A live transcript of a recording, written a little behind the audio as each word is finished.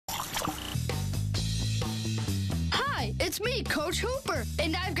it's me, Coach Hooper,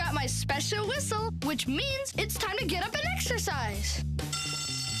 and I've got my special whistle, which means it's time to get up and exercise.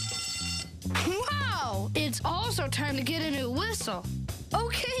 Wow! It's also time to get a new whistle.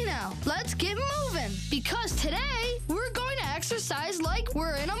 Okay now, let's get moving, because today we're going to exercise like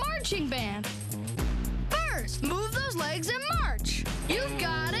we're in a marching band. First, move those legs and march. You've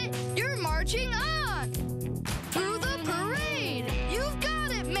got it. You're marching on. Through the parade. You've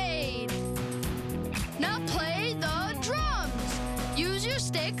got it made. Now play the drums. Use your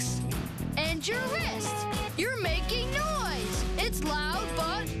sticks and your wrists. You're making noise. It's loud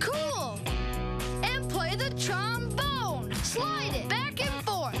but cool. And play the trombone. Slide it back and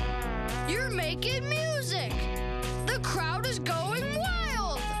forth. You're making music. The crowd is going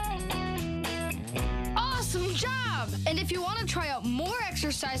wild. Awesome job! And if you want to try out more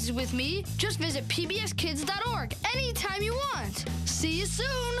exercises with me, just visit pbskids.org anytime you want. See you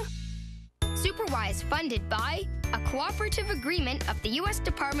soon! Super Y is funded by a cooperative agreement of the U.S.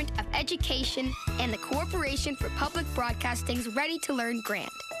 Department of Education and the Corporation for Public Broadcasting's Ready to Learn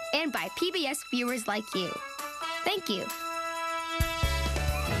grant, and by PBS viewers like you. Thank you.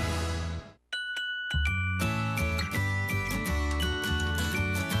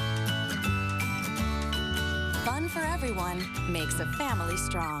 Fun for everyone makes a family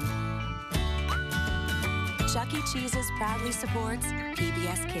strong. Chuck E. Cheese's proudly supports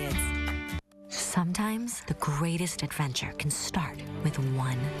PBS Kids. Sometimes the greatest adventure can start with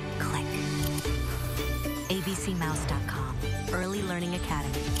one click. abcmouse.com, Early Learning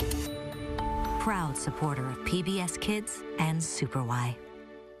Academy. Proud supporter of PBS Kids and Super Y.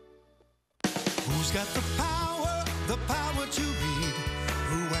 Who's got the power to lead?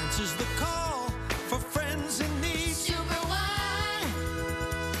 Who answers the call for friends in need? Super Y,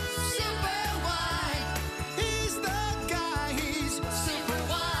 Super Y. He's the guy, he's Super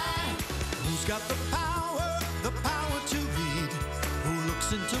Y. Who's got the power to lead? Who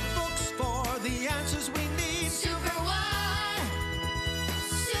looks into books for the answers we need? Super Y,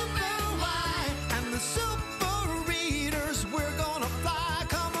 Super Y. And the super readers, we're gonna fly.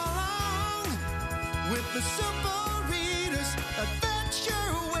 Come along with the super readers.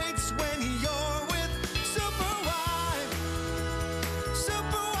 Adventure waits when you're with Super Y.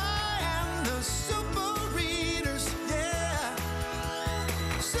 Super Y and the super readers, yeah.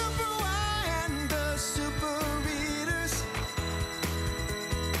 Super Y and the super readers.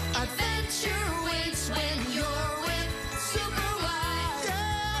 Adventure waits when you're with Super Y.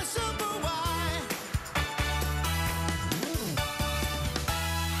 Yeah, Super Y.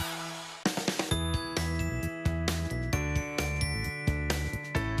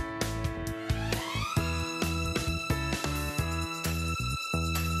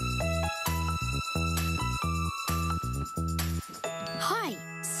 Hi,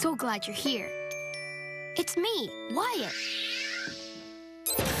 so glad you're here. It's me, Wyatt.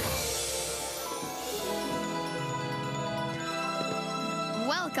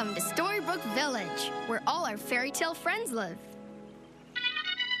 Welcome to Storybook Village, where all our fairy tale friends live.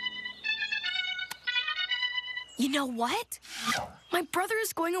 You know what? My brother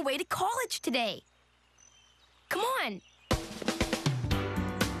is going away to college today. Come on.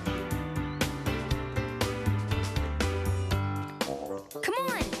 Come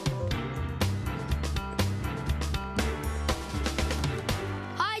on.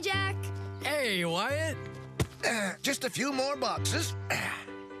 Hi, Jack. Hey, Wyatt. Just a few more boxes.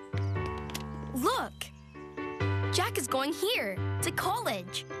 Look. Jack is going here to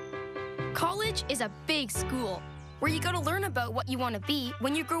college. College is a big school where you go to learn about what you want to be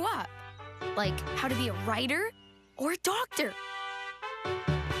when you grow up. Like how to be a writer or a doctor.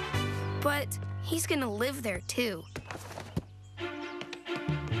 But he's going to live there, too.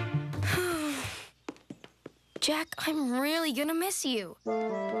 Jack, I'm really gonna miss you.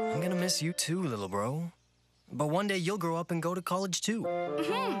 I'm gonna miss you too, little bro. But one day you'll grow up and go to college too.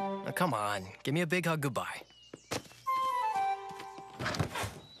 Now, come on, give me a big hug goodbye.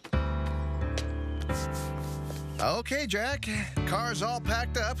 Okay, Jack. Car's all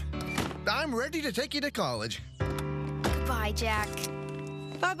packed up. I'm ready to take you to college. Goodbye, Jack.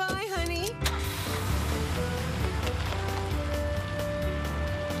 Bye-bye, honey.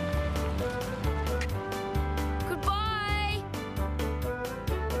 Goodbye.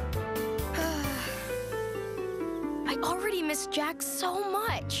 I already miss Jack so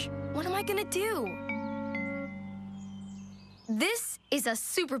much. What am I gonna do? This is a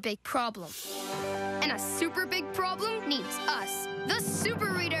super big problem. And a super big problem needs us, the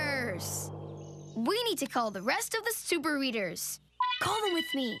Super Readers. We need to call the rest of the Super Readers. Call them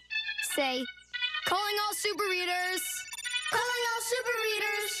with me. Say, calling all Super Readers. Calling all Super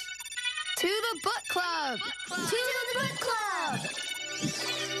Readers. To the book club! To the book club!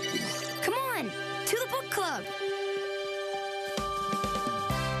 Come on, to the book club!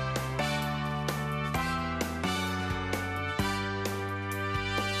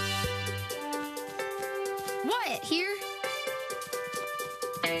 Wyatt here.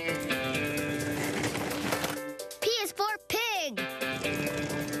 P is for pig.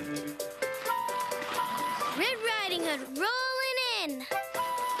 Red Riding Hood rolling in.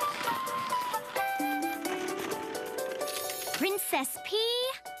 Princess P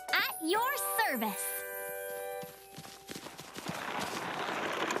at your service.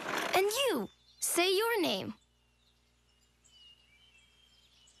 And you, say your name.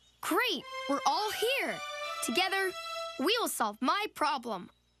 Great, we're all here. Together, we'll solve my problem.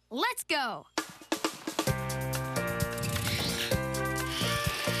 Let's go.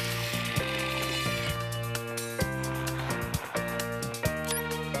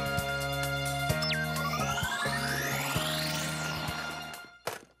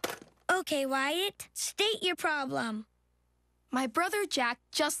 Okay, Wyatt, state your problem. My brother Jack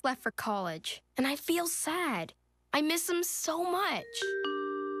just left for college, and I feel sad. I miss him so much.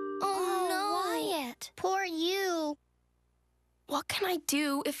 Oh, no. Wyatt. Poor you. What can I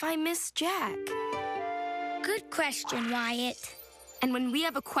do if I miss Jack? Good question, Wyatt. And when we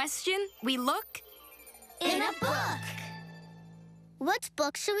have a question, we look In a book. What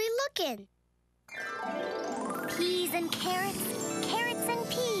book should we look in? Peas and carrots, carrots and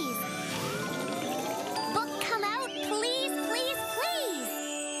peas. Book come out, please, please, please.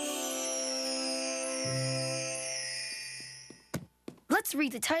 Let's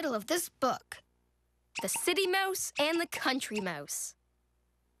read the title of this book. The City Mouse and the Country Mouse.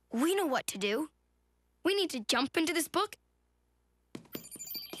 We know what to do. We need to jump into this book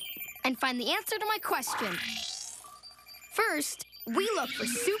and find the answer to my question. First, we look for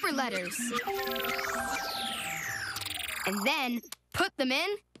super letters. And then put them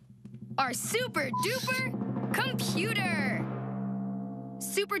in our super duper computer.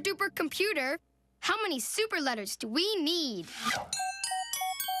 Super duper computer, how many super letters do we need?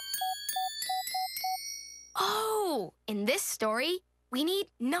 Oh, in this story, we need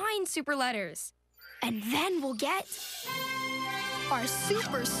 9 super letters. And then we'll get our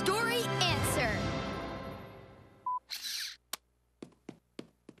super story answer.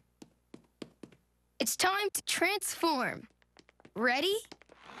 It's time to transform. Ready?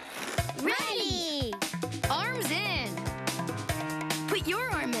 Ready! Arms in. Put your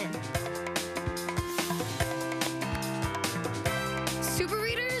arm in. Super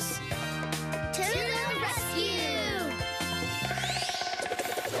readers, To the rescue!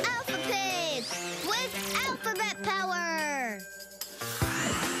 Alpha Pig with alphabet power!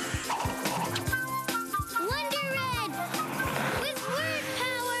 Wonder Red with word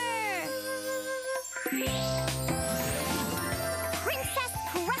power! Princess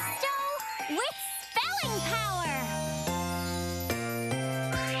Presto with spelling power!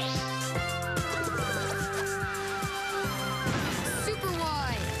 Super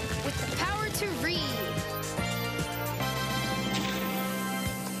Y with the power to read.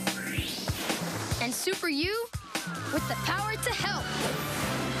 And Super U with the power to help.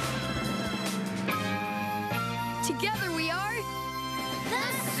 Together we are The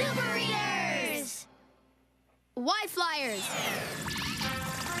Super Readers! Y Flyers.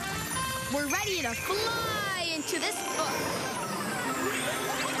 We're ready to fly into this book.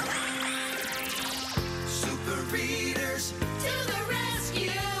 Super readers, To the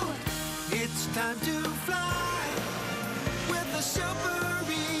rescue! it's time to fly with the super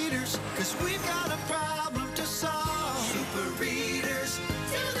readers, 'cause we've got a problem to solve. Super readers,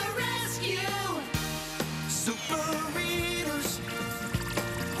 To the rescue! super readers,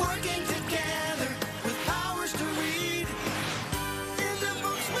 working together with powers to read. In the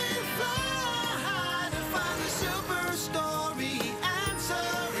books we fly to find the super story answer.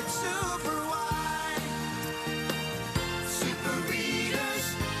 It's super wide. Super readers,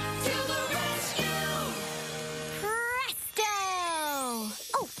 To the rescue! Presto!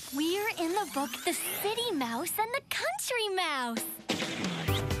 Oh, we're in the book The City Mouse and the Country Mouse.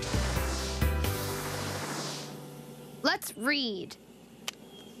 Let's read.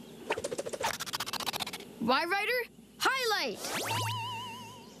 Y Writer, highlight.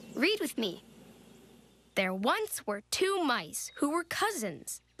 Read with me. There once were 2 mice who were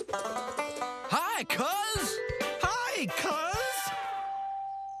cousins. Hi, cuz! Hi, cuz!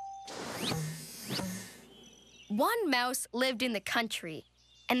 One mouse lived in the country,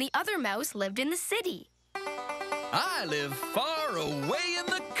 and the other mouse lived in the city. I live far away in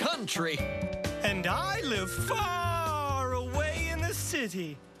the country. And I live far away in the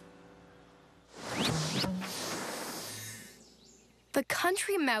city. The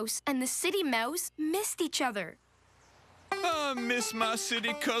country mouse and the city mouse missed each other. I miss my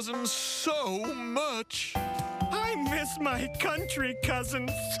city cousin so much. I miss my country cousin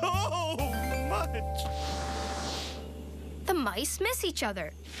so much. The mice miss each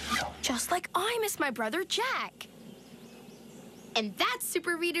other, just like I miss my brother Jack. And that,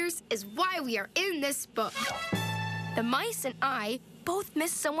 Super Readers, is why we are in this book. The mice and I both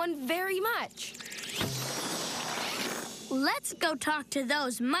miss someone very much. Let's go talk to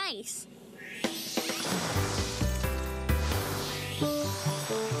those mice.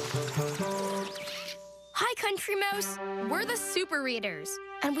 Hi, Country Mouse. We're the Super Readers,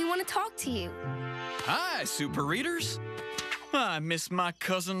 and we want to talk to you. Hi, Super Readers. I miss my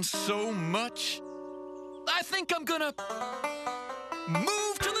cousin so much. I think I'm gonna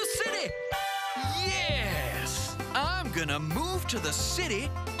move to the city. Yes, I'm gonna move to the city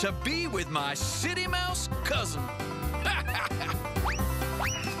to be with my city mouse cousin.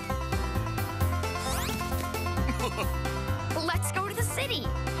 Let's go to the city.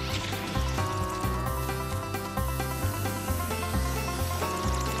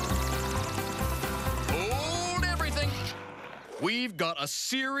 Hold everything. We've got a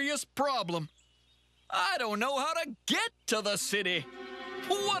serious problem. I don't know how to get to the city.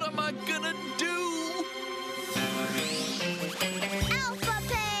 What am I gonna do? Alpha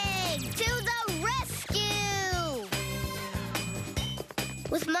Pig, to the rescue!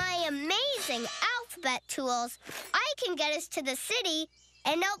 With my amazing alphabet tools, I can get us to the city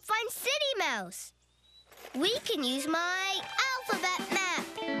and help find City Mouse. We can use my alphabet map.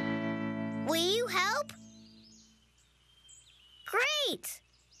 Will you help? Great!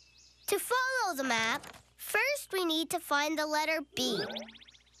 To follow the map, first we need to find the letter B.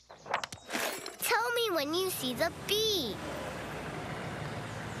 Tell me when you see the B.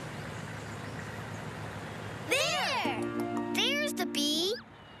 There! There's the B.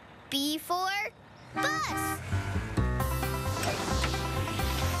 B for bus.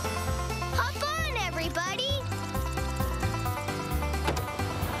 Hop on, everybody.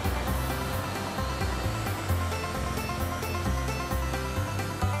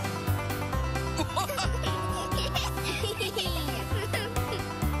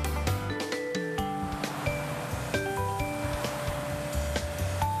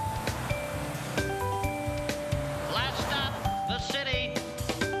 Last stop, the city.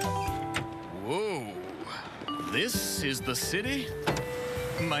 Whoa, this is the city?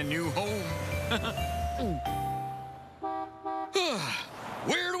 My new home.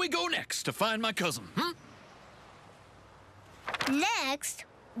 Where do we go next to find my cousin, Next,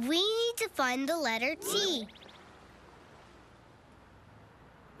 we need to find the letter T.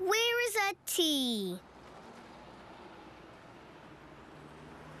 Where is that T?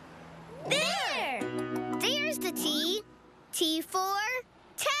 There! There's the T. T for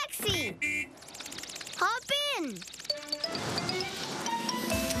taxi. Hop in.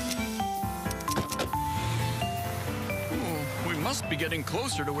 Oh, we must be getting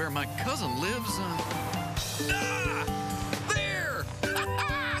closer to where my cousin lives. There!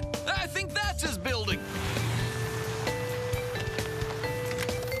 I think that's his building.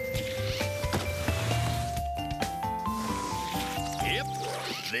 Yep,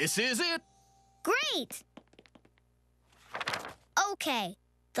 this is it. Great! Okay,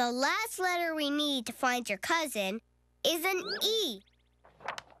 the last letter we need to find your cousin is an E.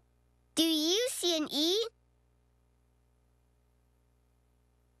 Do you see an E?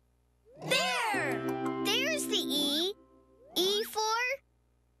 There! There's the E. E for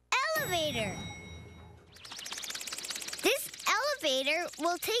elevator. This elevator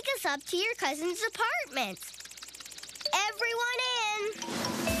will take us up to your cousin's apartment. Everyone in!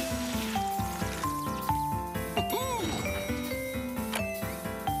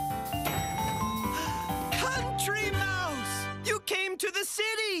 Country Mouse! You came to the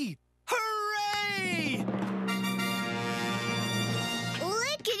city! Hooray!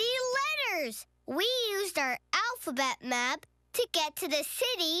 Lickety letters! We used our alphabet map to get to the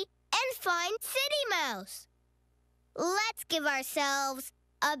city and find City Mouse. Let's give ourselves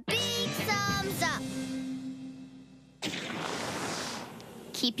a big thumbs up.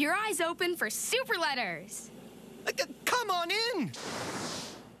 Keep your eyes open for super letters. Come on in!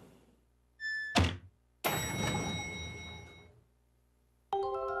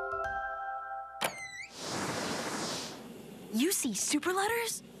 You see super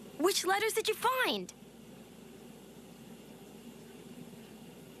letters? Which letters did you find?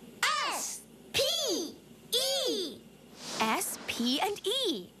 S, P, E. S, P, and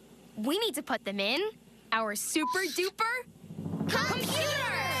E. We need to put them in our super duper Computer!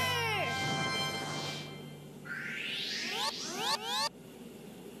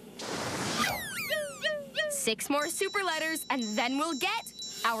 6 more super letters, and then we'll get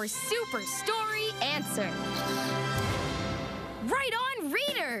our super story answer. Right on,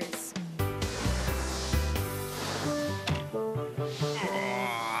 readers!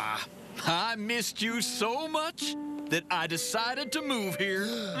 I missed you so much that I decided to move here.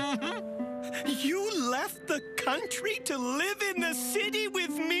 You left the country to live in the city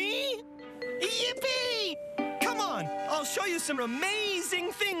with me? Yippee! Come on, I'll show you some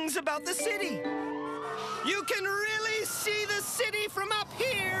amazing things about the city. You can really see the city from up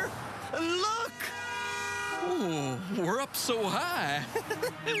here. Look! Oh, we're up so high.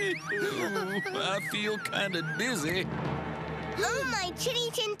 Ooh, I feel kind of dizzy. Oh, my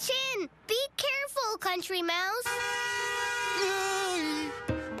chinny chin chin. Be careful, Country Mouse.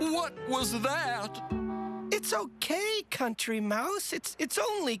 What was that? It's okay, Country Mouse. It's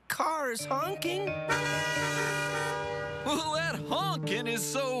only cars honking. Well, that honking is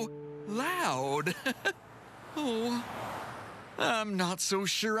so loud. Oh, I'm not so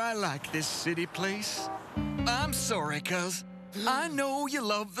sure I like this city place. I'm sorry, cuz. I know you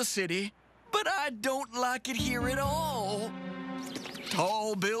love the city, but I don't like it here at all.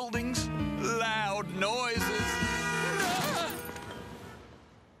 Tall buildings, loud noises.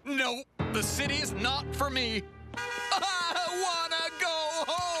 No, the city is not for me. I wanna go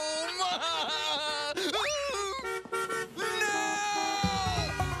home.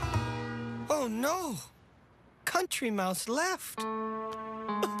 No! Oh, no. Country Mouse left.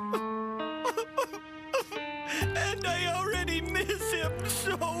 And I already miss him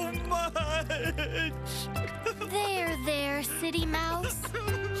so much. There, City Mouse.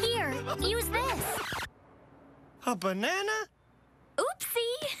 Here, use this. A banana?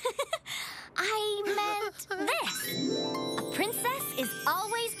 Oopsie. I meant this. A princess is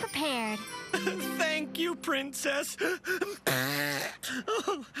always prepared. Thank you, Princess.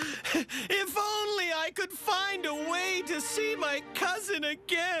 Oh, if only I could find a way to see my cousin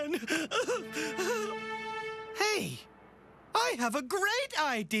again. Hey, I have a great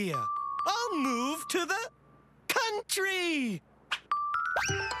idea. I'll move to the country.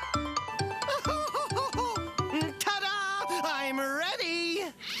 Ta-da! I'm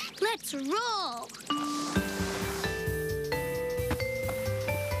ready. Let's roll.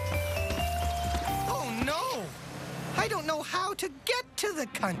 Oh, no. I don't know how to get to the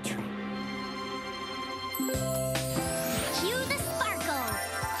country. Cue the sparkles.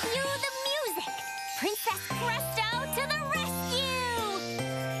 Cue the music. Princess Presto to the rescue!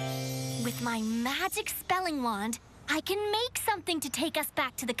 With my magic spelling wand, I can make something to take us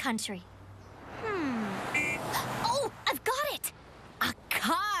back to the country. Oh, I've got it! A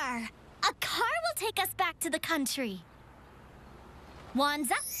car! A car will take us back to the country.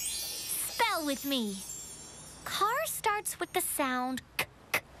 Wands up. Spell with me. Car starts with the sound k,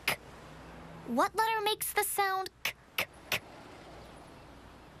 k, k. What letter makes the sound k, k, k?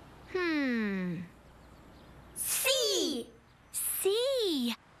 C!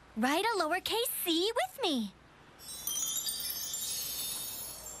 C! Write a lowercase c with me.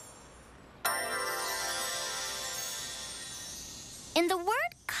 In the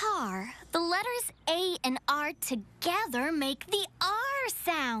word car, the letters A and R together make the R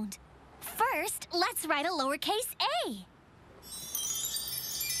sound. First, let's write a lowercase a.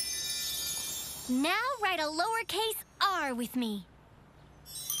 Now write a lowercase r with me.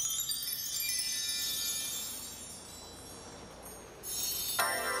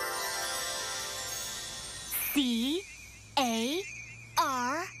 C-A-R,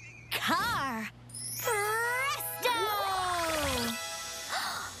 car. Presto!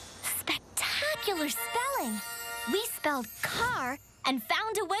 Spectacular spelling. We spelled car and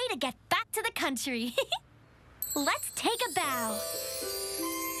found a way to get back to the country. Let's take a bow.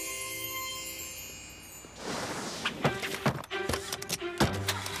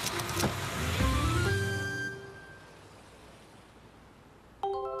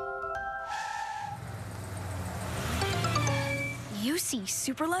 You see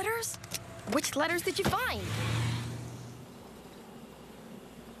super letters? Which letters did you find?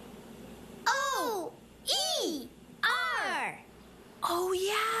 O-E-R. Oh,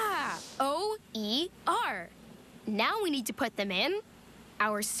 yeah. O-E-R. Now we need to put them in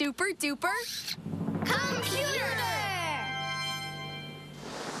our super duper Computer.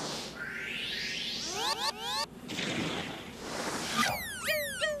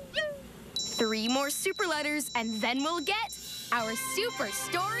 3 more super letters, and then we'll get our super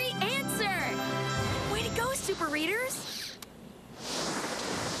story answer. Way to go, super readers.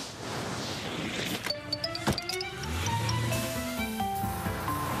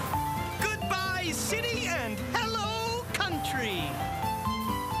 Goodbye, city, and hello, country.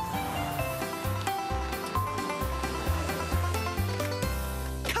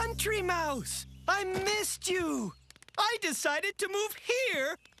 Country Mouse! I missed you! I decided to move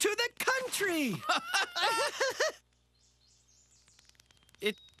here to the country!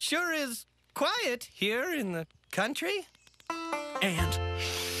 It sure is quiet here in the country. And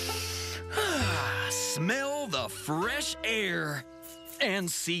smell the fresh air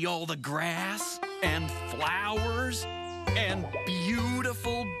and see all the grass and flowers and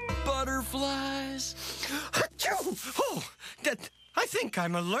beautiful butterflies. Achoo! Oh, I think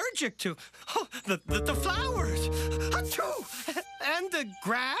I'm allergic to the flowers. Achoo! And the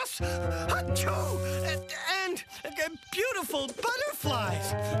grass. Achoo! And beautiful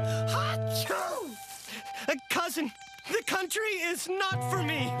butterflies. Achoo! Cousin, the country is not for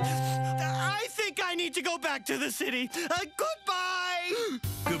me. I think I need to go back to the city. Goodbye!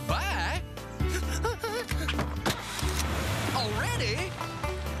 Goodbye? Already?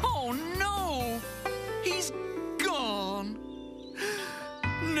 Oh, no! He's gone.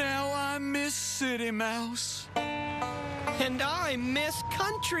 Now I miss City Mouse. And I miss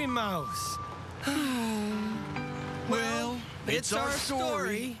Country Mouse. Well, it's our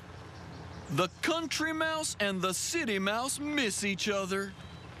story. The Country Mouse and the City Mouse miss each other.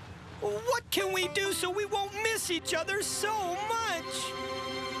 What can we do so we won't miss each other so much?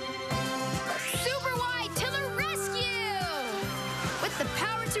 Super Wide to the rescue! With the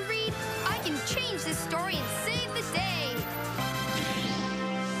power to read, I can change this story and save the day.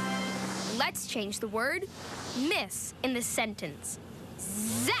 Let's change the word miss in the sentence.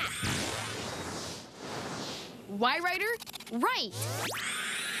 Zap! Why, writer? Right!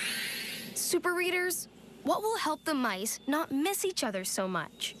 Super readers, what will help the mice not miss each other so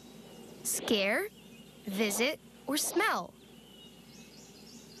much? Scare, visit, or smell?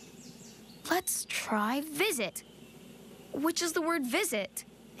 Let's try visit. Which is the word visit?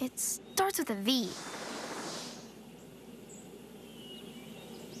 It starts with a V.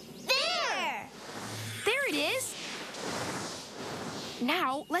 There! There it is!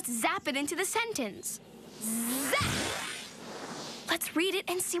 Now, let's zap it into the sentence. Zap! Let's read it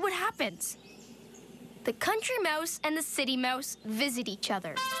and see what happens. The Country Mouse and the City Mouse visit each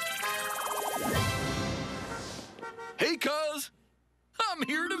other. Hey, cuz! I'm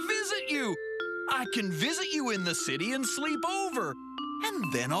here to visit you. I can visit you in the city and sleep over.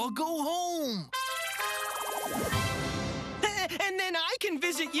 And then I'll go home. And then I can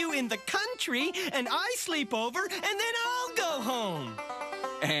visit you in the country, and I sleep over, and then I'll go home.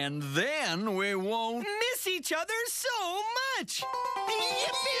 And then we won't miss each other so much.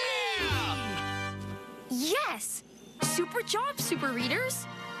 Yippee! Yes! Super job, super readers.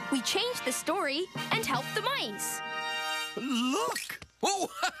 We changed the story and helped the mice. Look! Oh,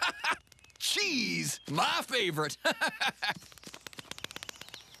 cheese, my favorite.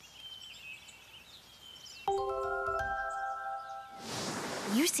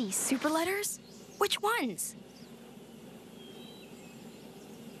 You see super letters? Which ones?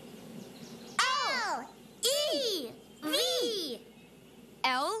 L, E, V.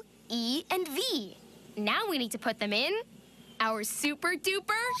 L, E, and V. Now we need to put them in our super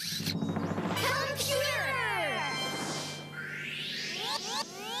duper computer!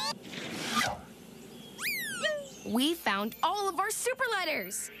 We found all of our super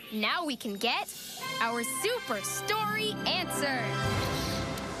letters. Now we can get our super story answer.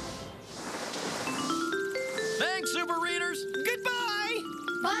 Thanks, super readers. Goodbye.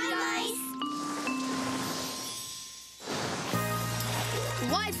 Bye, mice.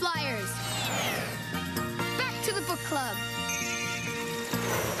 Why Flyers? Back to the book club.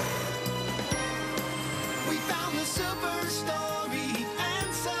 We found the super story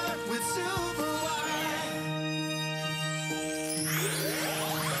answer with Super Wide.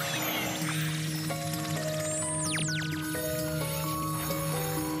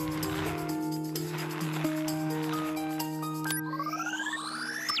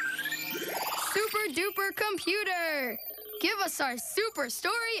 Super duper computer. Give us our super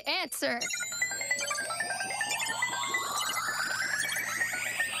story answer.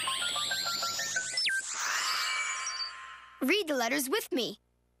 Read the letters with me.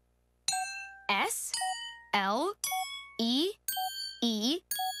 S, L, E, E,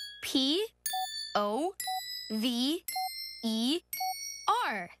 P, O, V, E,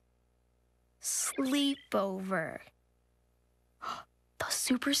 R. Sleepover. The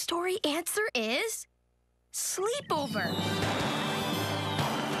super story answer is sleepover.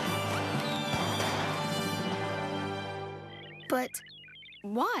 But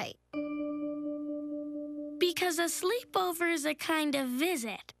why? Because a sleepover is a kind of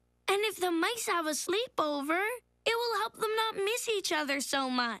visit. And if the mice have a sleepover, it will help them not miss each other so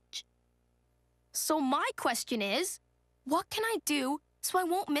much. So my question is, what can I do so I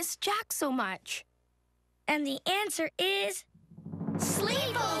won't miss Jack so much. And the answer is...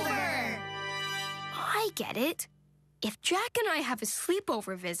 Sleepover! I get it. If Jack and I have a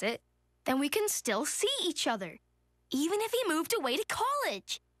sleepover visit, then we can still see each other, even if he moved away to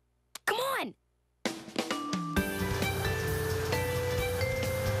college. Come on.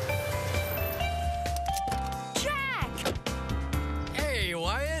 Jack! Hey,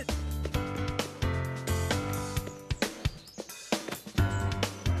 Wyatt.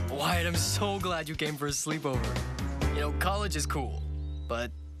 Wyatt, I'm so glad you came for a sleepover. You know, college is cool,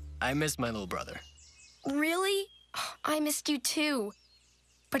 but I miss my little brother. Really? I missed you too.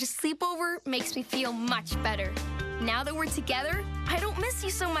 But a sleepover makes me feel much better. Now that we're together, I don't miss you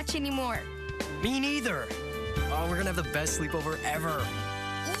so much anymore. Me neither. Oh, we're gonna have the best sleepover ever.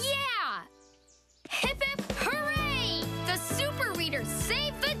 Yeah! Hip hip hooray! The Super Readers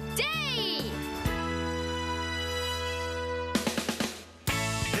save the day!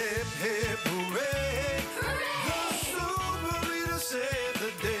 Hip, hip, hooray! Hooray! The Super Readers save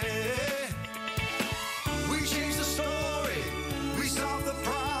the day. We changed the story. We solved the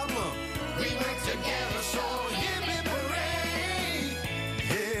problem. We work together, so hip, hip, hooray!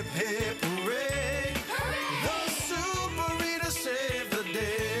 Hip, hip, hooray! Hooray! The Super Readers save the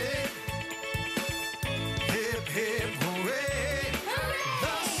day. Hip, hip, hooray! Hooray!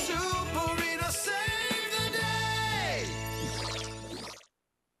 The Super Readers save the day.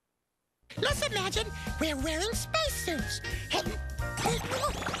 Let's imagine we're wearing spacesuits.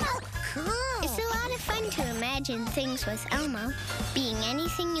 Cool. It's a lot of fun to imagine things with Elmo. Being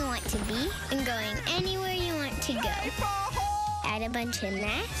anything you want to be and going anywhere you want to go. Add a bunch of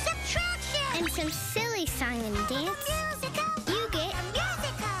math Subtraction. and some silly song and dance. You get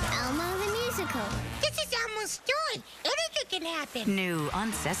Elmo the Musical. This is Elmo's story. Anything can happen. New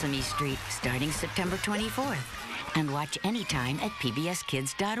on Sesame Street starting September 24th. And watch anytime at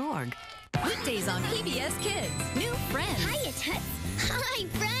pbskids.org. Weekdays on PBS Kids. New friends. Hiya, Toots. Hi,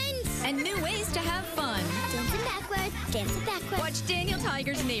 friends. And new ways to have fun. Dancing backward, dancing backward. Watch Daniel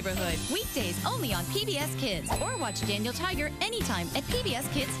Tiger's Neighborhood. Weekdays only on PBS Kids. Or watch Daniel Tiger anytime at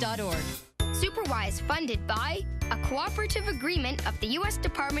pbskids.org. Superwise funded by a cooperative agreement of the U.S.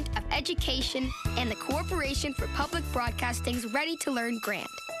 Department of Education and the Corporation for Public Broadcasting's Ready to Learn grant,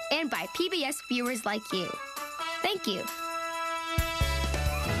 and by PBS viewers like you. Thank you.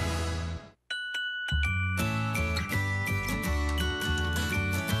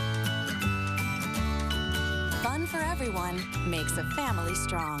 Fun for everyone makes a family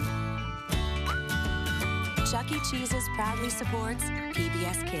strong. Chuck E. Cheese's proudly supports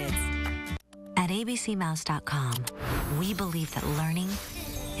PBS Kids. At abcmouse.com, we believe that learning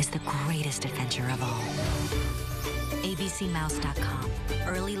is the greatest adventure of all. abcmouse.com,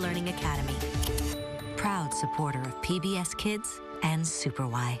 Early Learning Academy. Proud supporter of PBS Kids and Super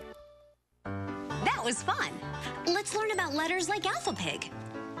Y. That was fun. Let's learn about letters like Alphapig.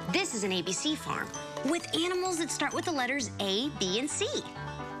 This is an ABC farm with animals that start with the letters A, B, and C.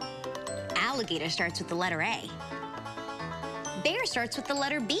 Alligator starts with the letter A. Bear starts with the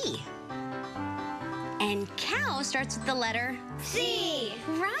letter B. And cow starts with the letter C.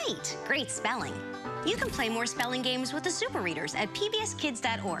 Right. Great spelling. You can play more spelling games with the Super Readers at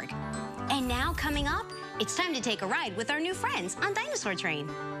pbskids.org. And now coming up, it's time to take a ride with our new friends on Dinosaur Train.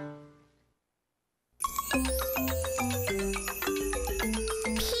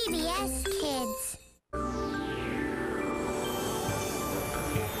 PBS Kids.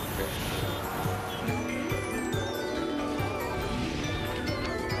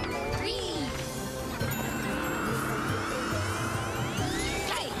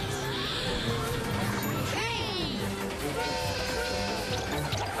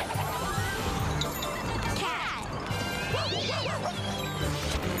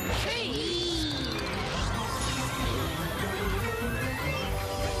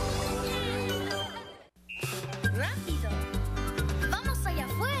 Rápido. Vamos allá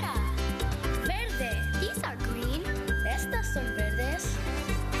afuera. Verde. These are green. Estas son verdes.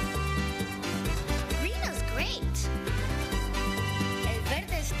 Green is great. El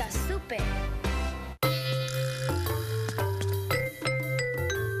verde está súper.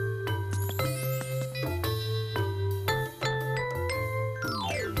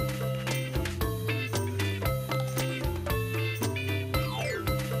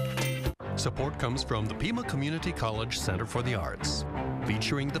 Support comes from the Pima Community College Center for the Arts,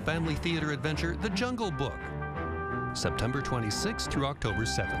 featuring the family theater adventure The Jungle Book, September 26th through October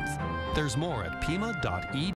 7th. There's more at pima.edu.